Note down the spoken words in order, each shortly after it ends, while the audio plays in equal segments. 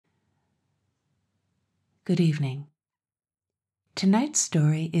Good evening. Tonight's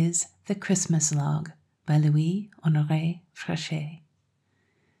story is The Christmas Log by Louis Honoré Frechette.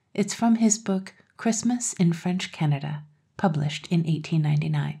 It's from his book Christmas in French Canada, published in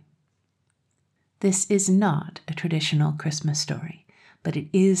 1899. This is not a traditional Christmas story, but it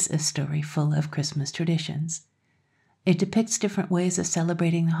is a story full of Christmas traditions. It depicts different ways of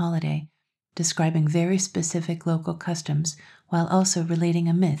celebrating the holiday, describing very specific local customs while also relating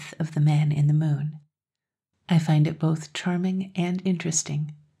a myth of the man in the moon. I find it both charming and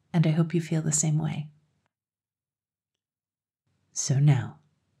interesting, and I hope you feel the same way. So now,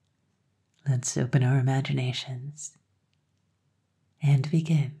 let's open our imaginations and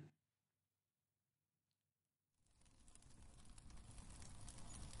begin.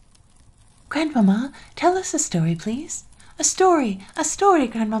 Grandmama, tell us a story, please. A story,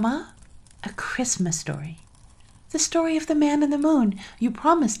 Grandmama. A Christmas story. The story of the man in the moon. You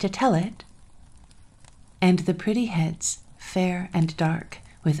promised to tell it. And the pretty heads, fair and dark,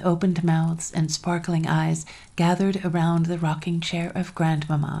 with opened mouths and sparkling eyes, gathered around the rocking chair of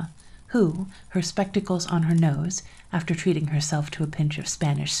Grandmama, who, her spectacles on her nose, after treating herself to a pinch of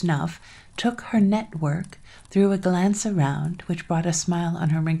Spanish snuff, took her network, threw a glance around, which brought a smile on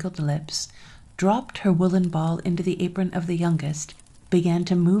her wrinkled lips, dropped her woolen ball into the apron of the youngest, began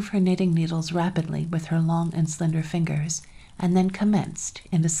to move her knitting needles rapidly with her long and slender fingers, and then commenced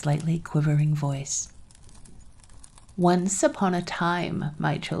in a slightly quivering voice. Once upon a time,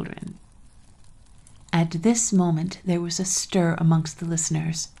 my children. At this moment there was a stir amongst the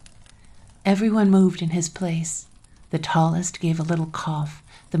listeners. Everyone moved in his place. The tallest gave a little cough.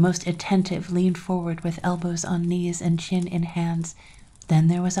 The most attentive leaned forward with elbows on knees and chin in hands. Then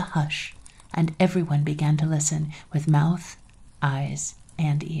there was a hush, and everyone began to listen with mouth, eyes,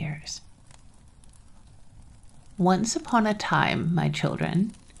 and ears. Once upon a time, my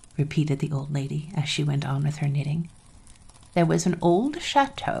children, repeated the old lady as she went on with her knitting, there was an old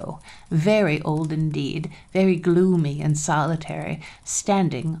chateau, very old indeed, very gloomy and solitary,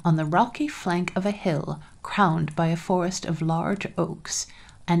 standing on the rocky flank of a hill crowned by a forest of large oaks,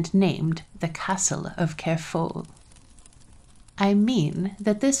 and named the Castle of Kerfol. I mean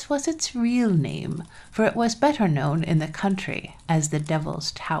that this was its real name, for it was better known in the country as the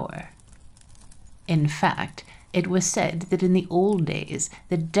Devil's Tower. In fact, it was said that in the old days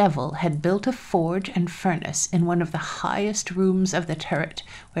the devil had built a forge and furnace in one of the highest rooms of the turret,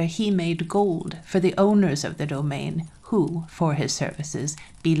 where he made gold for the owners of the domain, who, for his services,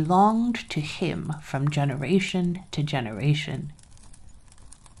 belonged to him from generation to generation.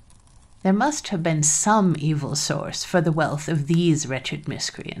 There must have been some evil source for the wealth of these wretched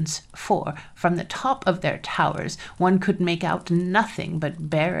miscreants, for, from the top of their towers, one could make out nothing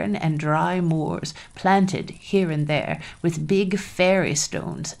but barren and dry moors, planted here and there with big fairy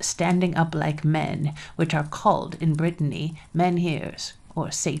stones standing up like men, which are called in Brittany menhirs,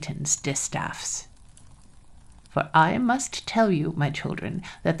 or Satan's distaffs. For I must tell you, my children,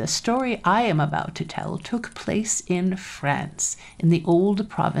 that the story I am about to tell took place in France, in the old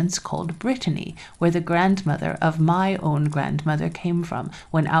province called Brittany, where the grandmother of my own grandmother came from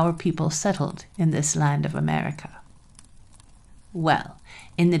when our people settled in this land of America. Well,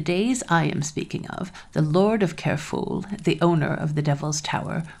 in the days I am speaking of, the Lord of Kerfol, the owner of the Devil's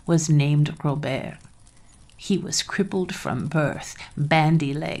Tower, was named Robert. He was crippled from birth,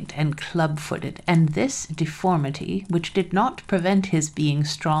 bandy-legged and club-footed, and this deformity, which did not prevent his being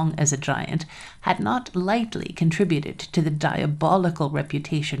strong as a giant, had not lightly contributed to the diabolical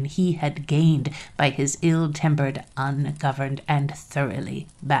reputation he had gained by his ill-tempered, ungoverned, and thoroughly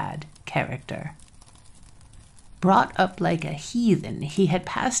bad character. Brought up like a heathen, he had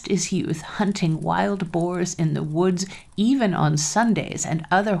passed his youth hunting wild boars in the woods, even on Sundays and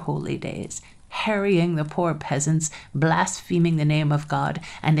other holy days, harrying the poor peasants, blaspheming the name of God,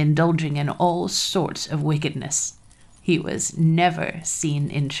 and indulging in all sorts of wickedness. He was never seen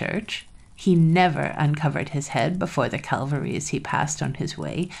in church. He never uncovered his head before the Calvaries he passed on his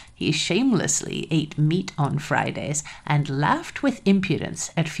way. He shamelessly ate meat on Fridays, and laughed with impudence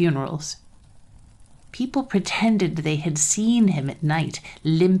at funerals. People pretended they had seen him at night,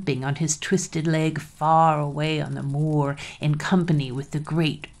 limping on his twisted leg far away on the moor, in company with the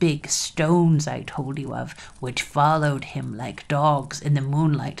great big stones I told you of, which followed him like dogs in the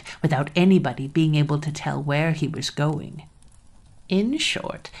moonlight, without anybody being able to tell where he was going. In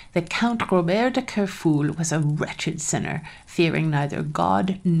short, the Count Robert de Kerfol was a wretched sinner, fearing neither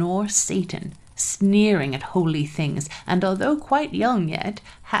God nor Satan, sneering at holy things, and although quite young yet,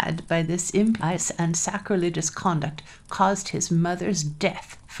 had by this impious and sacrilegious conduct caused his mother's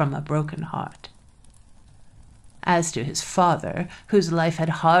death from a broken heart. As to his father, whose life had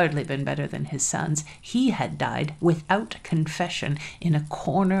hardly been better than his son's, he had died without confession in a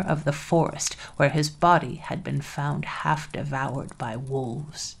corner of the forest where his body had been found half devoured by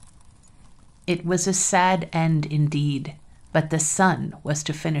wolves. It was a sad end indeed, but the son was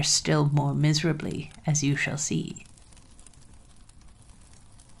to finish still more miserably, as you shall see.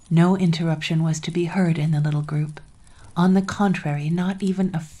 No interruption was to be heard in the little group. On the contrary, not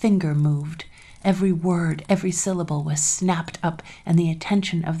even a finger moved. Every word, every syllable was snapped up, and the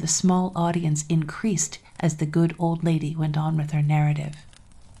attention of the small audience increased as the good old lady went on with her narrative.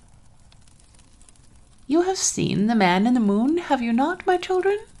 "You have seen the man in the moon, have you not, my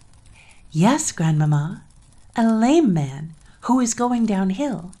children?" "Yes, Grandmamma, a lame man who is going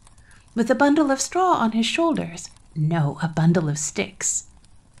downhill, with a bundle of straw on his shoulders. No, a bundle of sticks."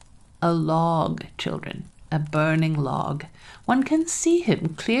 "A log, children, a burning log. One can see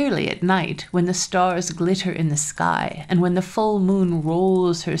him clearly at night when the stars glitter in the sky and when the full moon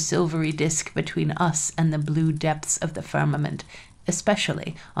rolls her silvery disk between us and the blue depths of the firmament,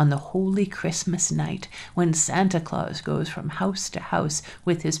 especially on the holy Christmas night when Santa Claus goes from house to house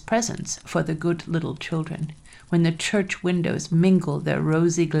with his presents for the good little children, when the church windows mingle their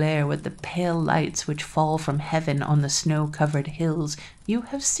rosy glare with the pale lights which fall from heaven on the snow-covered hills. You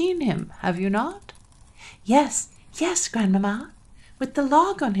have seen him, have you not?" "Yes, yes, Grandmamma, with the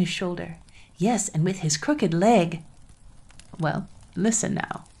log on his shoulder. Yes, and with his crooked leg." "Well, listen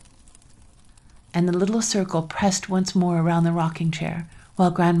now." And the little circle pressed once more around the rocking chair,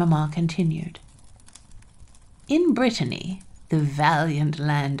 while Grandmamma continued. "In Brittany, the valiant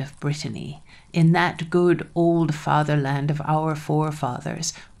land of Brittany, in that good old fatherland of our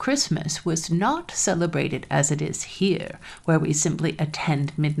forefathers, Christmas was not celebrated as it is here, where we simply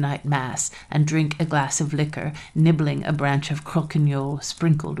attend midnight mass and drink a glass of liquor, nibbling a branch of croquignole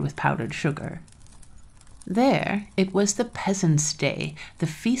sprinkled with powdered sugar. There it was the peasant's day, the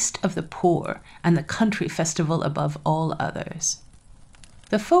feast of the poor, and the country festival above all others.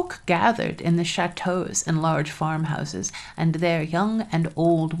 The folk gathered in the chateaux and large farmhouses, and there young and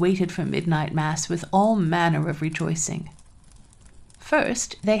old waited for midnight mass with all manner of rejoicing.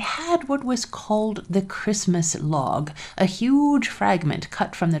 First, they had what was called the Christmas log, a huge fragment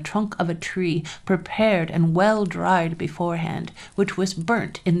cut from the trunk of a tree, prepared and well dried beforehand, which was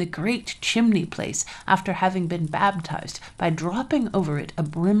burnt in the great chimney place after having been baptized by dropping over it a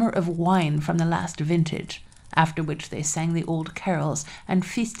brimmer of wine from the last vintage, after which they sang the old carols and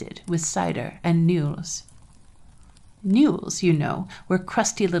feasted with cider and newels. Newels, you know, were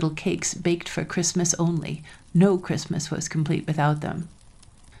crusty little cakes baked for Christmas only. No Christmas was complete without them.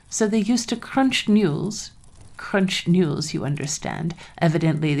 So they used to crunch newels, you understand,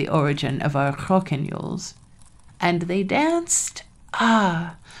 evidently the origin of our croquignoles. And they danced.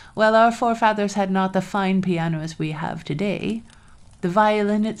 Well, our forefathers had not the fine pianos we have today. The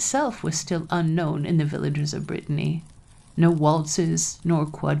violin itself was still unknown in the villages of Brittany. No waltzes, nor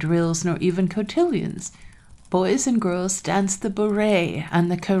quadrilles, nor even cotillions. Boys and girls danced the bourrée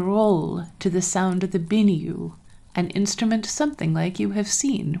and the carole to the sound of the biniou, an instrument something like you have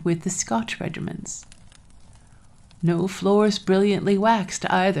seen with the Scotch regiments. No floors brilliantly waxed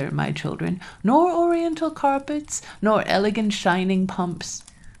either, my children, nor oriental carpets, nor elegant shining pumps.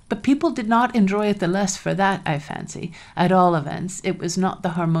 But people did not enjoy it the less for that, I fancy. At all events, it was not the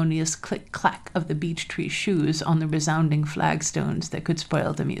harmonious click-clack of the beech-tree shoes on the resounding flagstones that could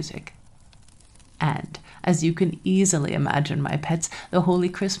spoil the music. And, as you can easily imagine, my pets, the Holy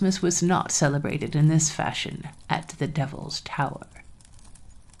Christmas was not celebrated in this fashion at the Devil's Tower.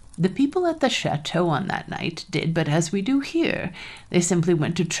 The people at the chateau on that night did but as we do here. They simply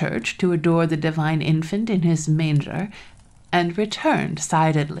went to church to adore the divine infant in his manger, and returned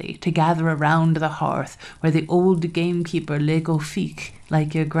silently to gather around the hearth where the old gamekeeper Le Goffique,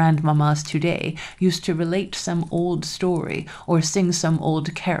 like your grandmammas today, used to relate some old story or sing some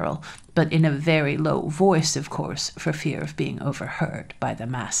old carol, but in a very low voice, of course, for fear of being overheard by the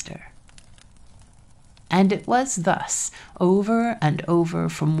master. And it was thus, over and over,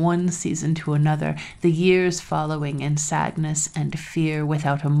 from one season to another, the years following in sadness and fear,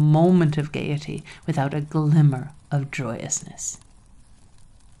 without a moment of gaiety, without a glimmer of joyousness.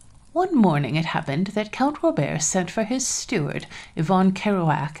 One morning it happened that Count Robert sent for his steward, Yvon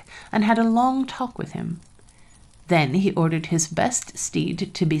Kerouac, and had a long talk with him. Then he ordered his best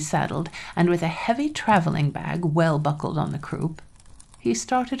steed to be saddled, and with a heavy travelling bag well buckled on the croup, he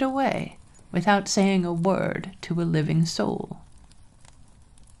started away, without saying a word to a living soul.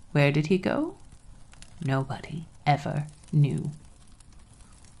 Where did he go? Nobody ever knew.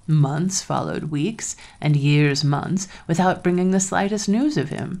 Months followed weeks, and years months, without bringing the slightest news of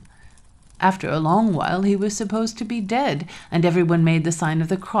him. After a long while he was supposed to be dead, and everyone made the sign of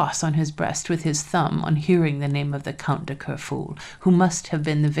the cross on his breast with his thumb on hearing the name of the Count de Kerfol, who must have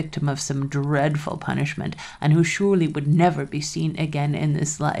been the victim of some dreadful punishment, and who surely would never be seen again in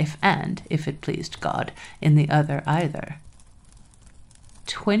this life, and, if it pleased God, in the other either.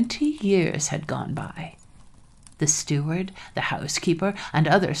 20 years had gone by. The steward, the housekeeper, and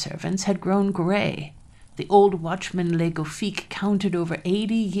other servants had grown grey. The old watchman Le Goffique counted over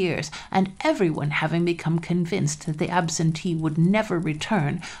 80 years, and everyone having become convinced that the absentee would never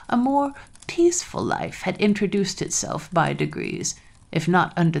return, a more peaceful life had introduced itself by degrees, if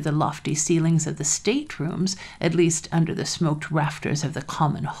not under the lofty ceilings of the state-rooms, at least under the smoked rafters of the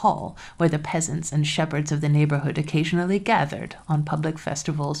common hall, where the peasants and shepherds of the neighbourhood occasionally gathered on public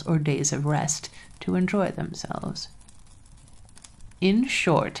festivals or days of rest to enjoy themselves. In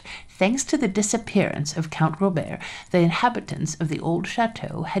short, thanks to the disappearance of Count Robert, the inhabitants of the old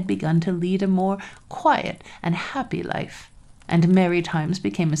chateau had begun to lead a more quiet and happy life, and merry times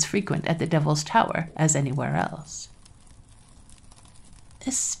became as frequent at the Devil's Tower as anywhere else.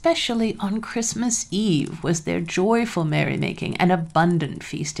 Especially on Christmas Eve was there joyful merrymaking and abundant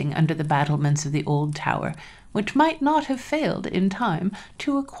feasting under the battlements of the old tower, which might not have failed in time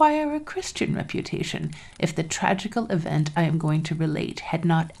to acquire a Christian reputation if the tragical event I am going to relate had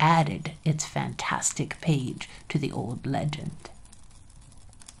not added its fantastic page to the old legend.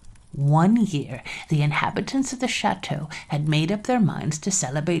 One year, the inhabitants of the chateau had made up their minds to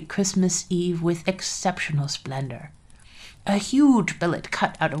celebrate Christmas Eve with exceptional splendor. A huge billet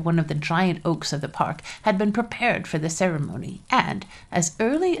cut out of one of the giant oaks of the park had been prepared for the ceremony, and, as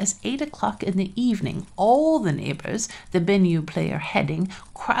early as 8 o'clock in the evening, all the neighbours, the Biniou player heading,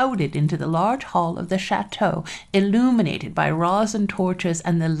 crowded into the large hall of the chateau, illuminated by rosin torches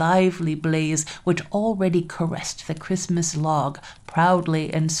and the lively blaze which already caressed the Christmas log,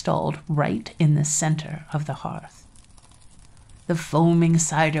 proudly installed right in the centre of the hearth. The foaming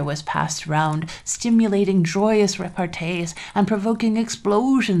cider was passed round, stimulating joyous repartees and provoking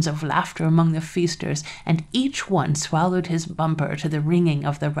explosions of laughter among the feasters, and each one swallowed his bumper to the ringing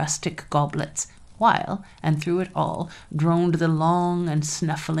of the rustic goblets, while, and through it all, droned the long and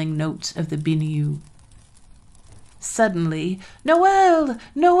snuffling notes of the Biniou. Suddenly, "Noël!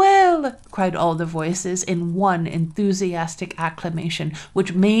 Noël!" cried all the voices in one enthusiastic acclamation,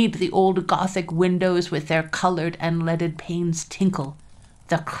 which made the old Gothic windows with their coloured and leaded panes tinkle.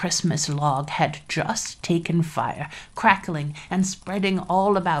 The Christmas log had just taken fire, crackling and spreading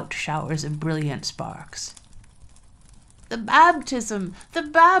all about showers of brilliant sparks. "The baptism! The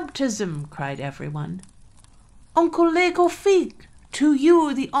baptism!" cried everyone. "Uncle Le Goffique, to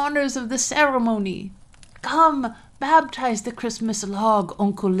you the honours of the ceremony! Come, baptize the Christmas log,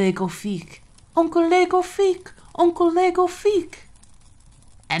 Uncle Le Goffique! Uncle Le Goffique! Uncle Le Goffique!"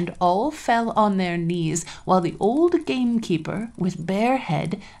 And all fell on their knees, while the old gamekeeper, with bare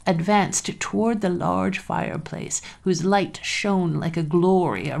head, advanced toward the large fireplace, whose light shone like a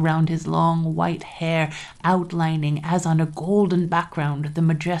glory around his long white hair, outlining as on a golden background the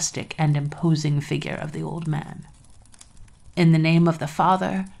majestic and imposing figure of the old man. "In the name of the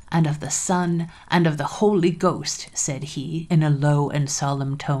Father, and of the Son, and of the Holy Ghost," said he, in a low and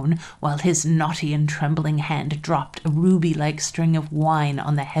solemn tone, while his knotty and trembling hand dropped a ruby-like string of wine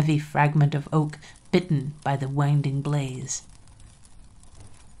on the heavy fragment of oak bitten by the winding blaze.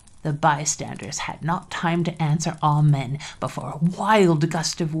 The bystanders had not time to answer amen before a wild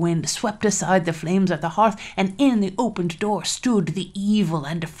gust of wind swept aside the flames of the hearth, and in the opened door stood the evil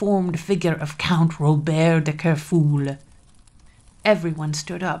and deformed figure of Count Robert de Kerfol. Everyone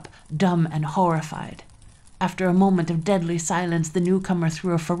stood up, dumb and horrified. After a moment of deadly silence, the newcomer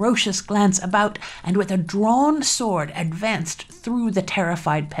threw a ferocious glance about, and with a drawn sword advanced through the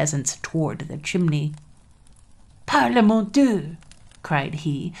terrified peasants toward the chimney. "Parlement Dieu!" cried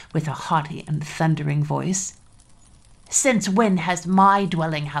he, with a haughty and thundering voice. "Since when has my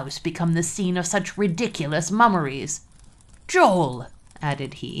dwelling-house become the scene of such ridiculous mummeries? Joel!"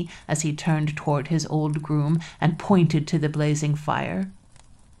 added he, as he turned toward his old groom and pointed to the blazing fire,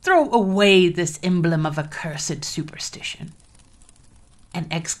 "throw away this emblem of accursed superstition." An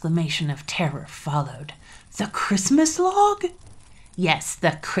exclamation of terror followed. "The Christmas log?" "Yes,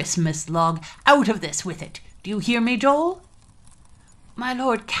 the Christmas log. Out of this with it. Do you hear me, Joel?" "My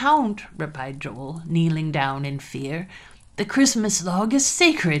lord Count," replied Joel, kneeling down in fear, "the Christmas log is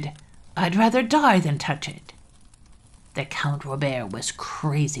sacred. I'd rather die than touch it." The Count Robert was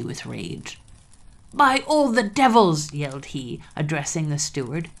crazy with rage. "By all the devils!" yelled he, addressing the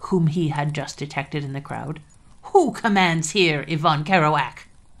steward, whom he had just detected in the crowd. "Who commands here, Ivan Kerouac?"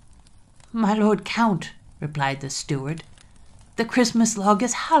 "My lord Count," replied the steward, "the Christmas log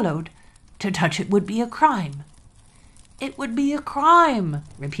is hallowed. To touch it would be a crime." "It would be a crime,"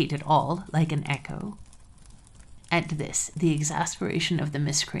 repeated all like an echo. At this, the exasperation of the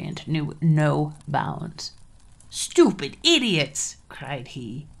miscreant knew no bounds. "Stupid idiots!" cried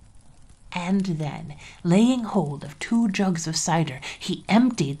he. And then, laying hold of 2 jugs of cider, he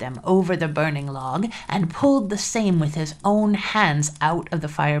emptied them over the burning log, and pulled the same with his own hands out of the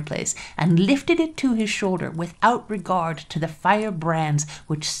fireplace, and lifted it to his shoulder without regard to the firebrands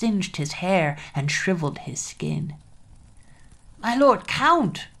which singed his hair and shriveled his skin. "My lord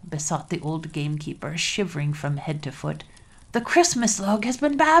Count," besought the old gamekeeper, shivering from head to foot, "the Christmas log has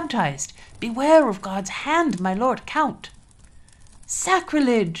been baptized. Beware of God's hand, my lord Count."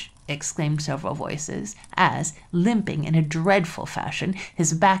 "Sacrilege!" exclaimed several voices, as, limping in a dreadful fashion,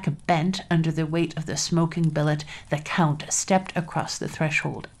 his back bent under the weight of the smoking billet, the Count stepped across the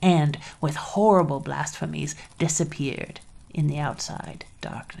threshold and, with horrible blasphemies, disappeared in the outside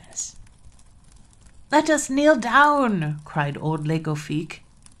darkness. "Let us kneel down!" cried old Legofique.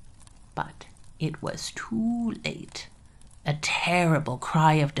 But it was too late. A terrible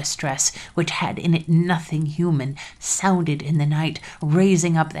cry of distress, which had in it nothing human, sounded in the night,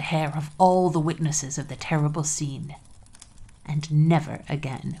 raising up the hair of all the witnesses of the terrible scene. And never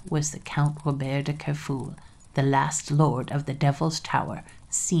again was the Count Robert de Kerfol, the last lord of the Devil's Tower,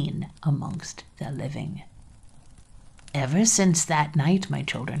 seen amongst the living. Ever since that night, my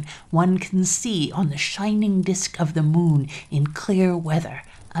children, one can see on the shining disk of the moon in clear weather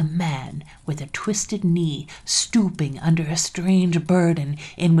a man with a twisted knee stooping under a strange burden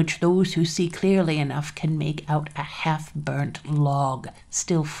in which those who see clearly enough can make out a half-burnt log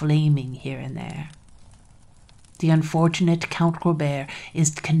still flaming here and there. The unfortunate Count Robert is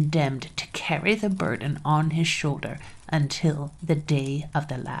condemned to carry the burden on his shoulder until the day of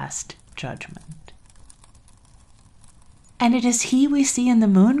the last judgment. "And it is he we see in the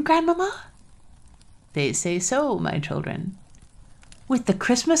moon, Grandmamma?" "They say so, my children." "With the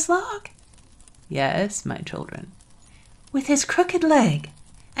Christmas log?" "Yes, my children." "With his crooked leg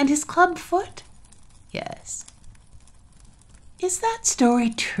and his club foot?" "Yes." "Is that story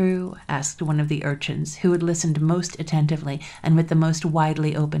true?" asked one of the urchins, who had listened most attentively and with the most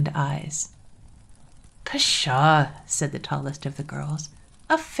widely opened eyes. "Pshaw!" said the tallest of the girls.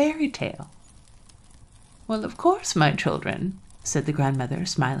 "A fairy tale." "Well, of course, my children," said the grandmother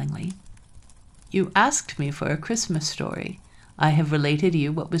smilingly. "You asked me for a Christmas story. I have related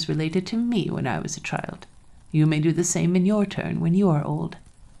you what was related to me when I was a child. You may do the same in your turn when you are old.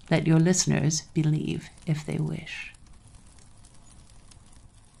 Let your listeners believe if they wish."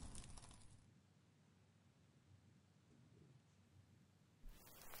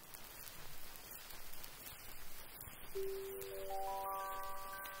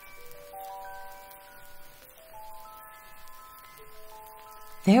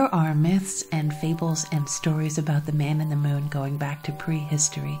 There are myths and fables and stories about the man in the moon going back to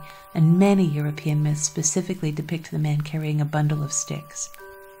prehistory, and many European myths specifically depict the man carrying a bundle of sticks.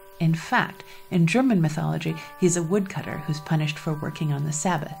 In fact, in German mythology, he's a woodcutter who's punished for working on the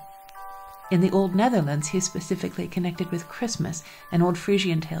Sabbath. In the Old Netherlands, he is specifically connected with Christmas. An old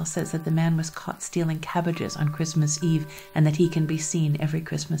Frisian tale says that the man was caught stealing cabbages on Christmas Eve and that he can be seen every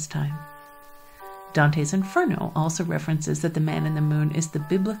Christmas time. Dante's Inferno also references that the man in the moon is the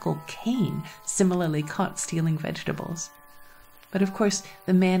biblical Cain, similarly caught stealing vegetables. But of course,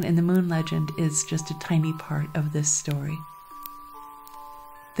 the man in the moon legend is just a tiny part of this story.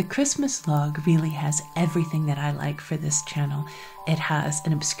 The Christmas log really has everything that I like for this channel. It has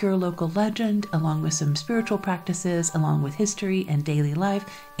an obscure local legend, along with some spiritual practices, along with history and daily life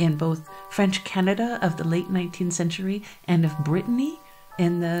in both French Canada of the late 19th century and of Brittany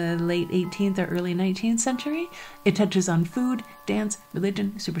in the late 18th or early 19th century. It touches on food, dance,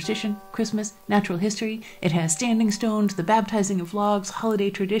 religion, superstition, Christmas, natural history. It has standing stones, the baptizing of logs, holiday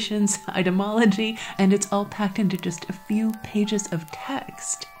traditions, etymology, and it's all packed into just a few pages of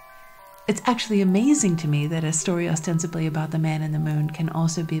text. It's actually amazing to me that a story ostensibly about the man in the moon can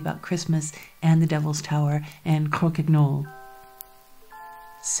also be about Christmas and the Devil's Tower and Croquignol.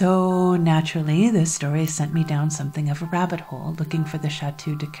 So naturally, this story sent me down something of a rabbit hole looking for the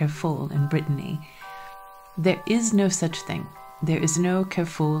Château de Kerfol in Brittany. There is no such thing. There is no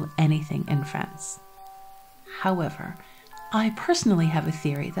Kerfol anything in France. However, I personally have a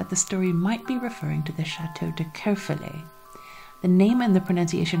theory that the story might be referring to the Château de Kerfol. The name and the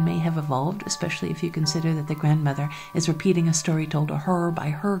pronunciation may have evolved, especially if you consider that the grandmother is repeating a story told to her by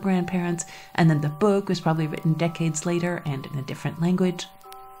her grandparents, and then the book was probably written decades later and in a different language.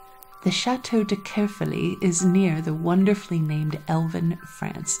 The Chateau de Kerfely is near the wonderfully named Elven,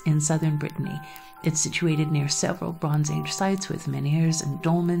 France, in southern Brittany. It's situated near several Bronze Age sites with menhirs and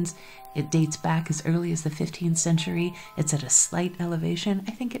dolmens. It dates back as early as the 15th century. It's at a slight elevation.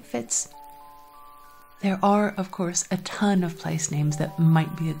 I think it fits. There are, of course, a ton of place names that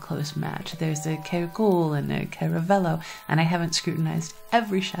might be a close match. There's a Cairgol and a Caravello, and I haven't scrutinized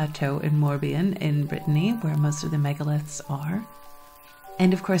every chateau in Morbihan in Brittany, where most of the megaliths are.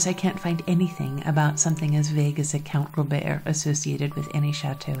 And of course, I can't find anything about something as vague as a Count Robert associated with any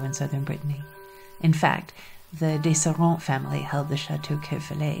chateau in southern Brittany. In fact, the Desseront family held the Chateau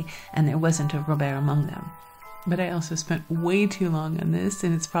Kerfely, and there wasn't a Robert among them. But I also spent way too long on this,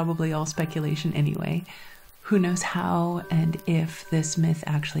 and it's probably all speculation anyway. Who knows how and if this myth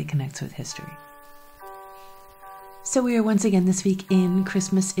actually connects with history. So we are once again this week in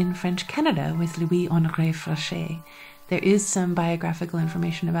Christmas in French Canada with Louis Honoré Frechette. There is some biographical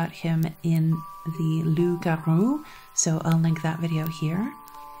information about him in the Loup Garou, so I'll link that video here.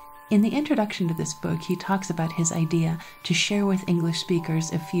 In the introduction to this book, he talks about his idea to share with English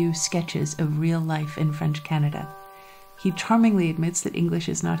speakers a few sketches of real life in French Canada. He charmingly admits that English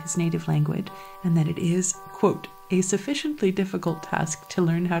is not his native language and that it is, quote, a sufficiently difficult task to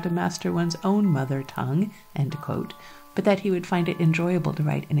learn how to master one's own mother tongue, end quote, but that he would find it enjoyable to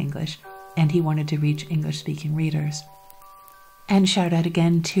write in English, and he wanted to reach English-speaking readers. And shout out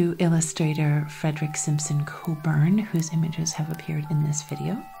again to illustrator Frederick Simpson Coburn, whose images have appeared in this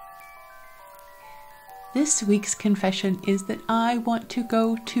video. This week's confession is that I want to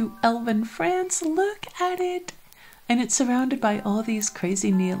go to Elven, France. Look at it! And it's surrounded by all these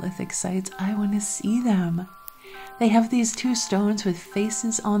crazy Neolithic sites. I want to see them. They have these two stones with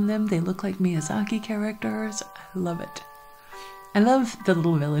faces on them. They look like Miyazaki characters. I love it. I love the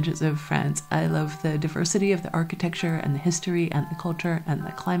little villages of France. I love the diversity of the architecture and the history and the culture and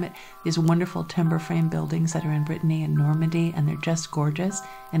the climate. These wonderful timber frame buildings that are in Brittany and Normandy, and they're just gorgeous.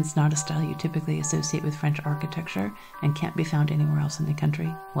 And it's not a style you typically associate with French architecture and can't be found anywhere else in the country.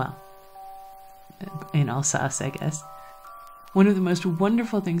 Well, in Alsace, I guess. One of the most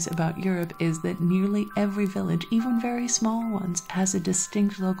wonderful things about Europe is that nearly every village, even very small ones, has a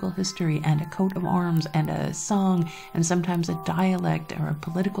distinct local history and a coat of arms and a song and sometimes a dialect or a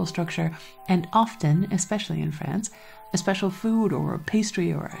political structure, and often, especially in France, a special food or a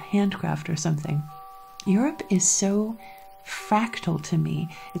pastry or a handcraft or something. Europe is so fractal to me.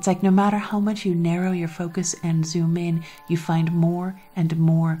 It's like no matter how much you narrow your focus and zoom in, you find more and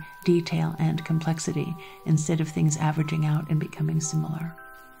more detail and complexity instead of things averaging out and becoming similar.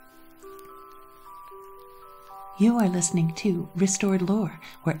 You are listening to Restored Lore,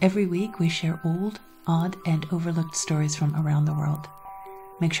 where every week we share old, odd, and overlooked stories from around the world.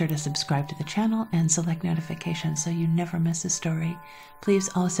 Make sure to subscribe to the channel and select notifications so you never miss a story. Please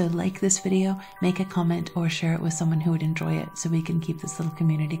also like this video, make a comment, or share it with someone who would enjoy it so we can keep this little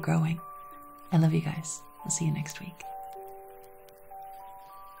community growing. I love you guys. I'll see you next week.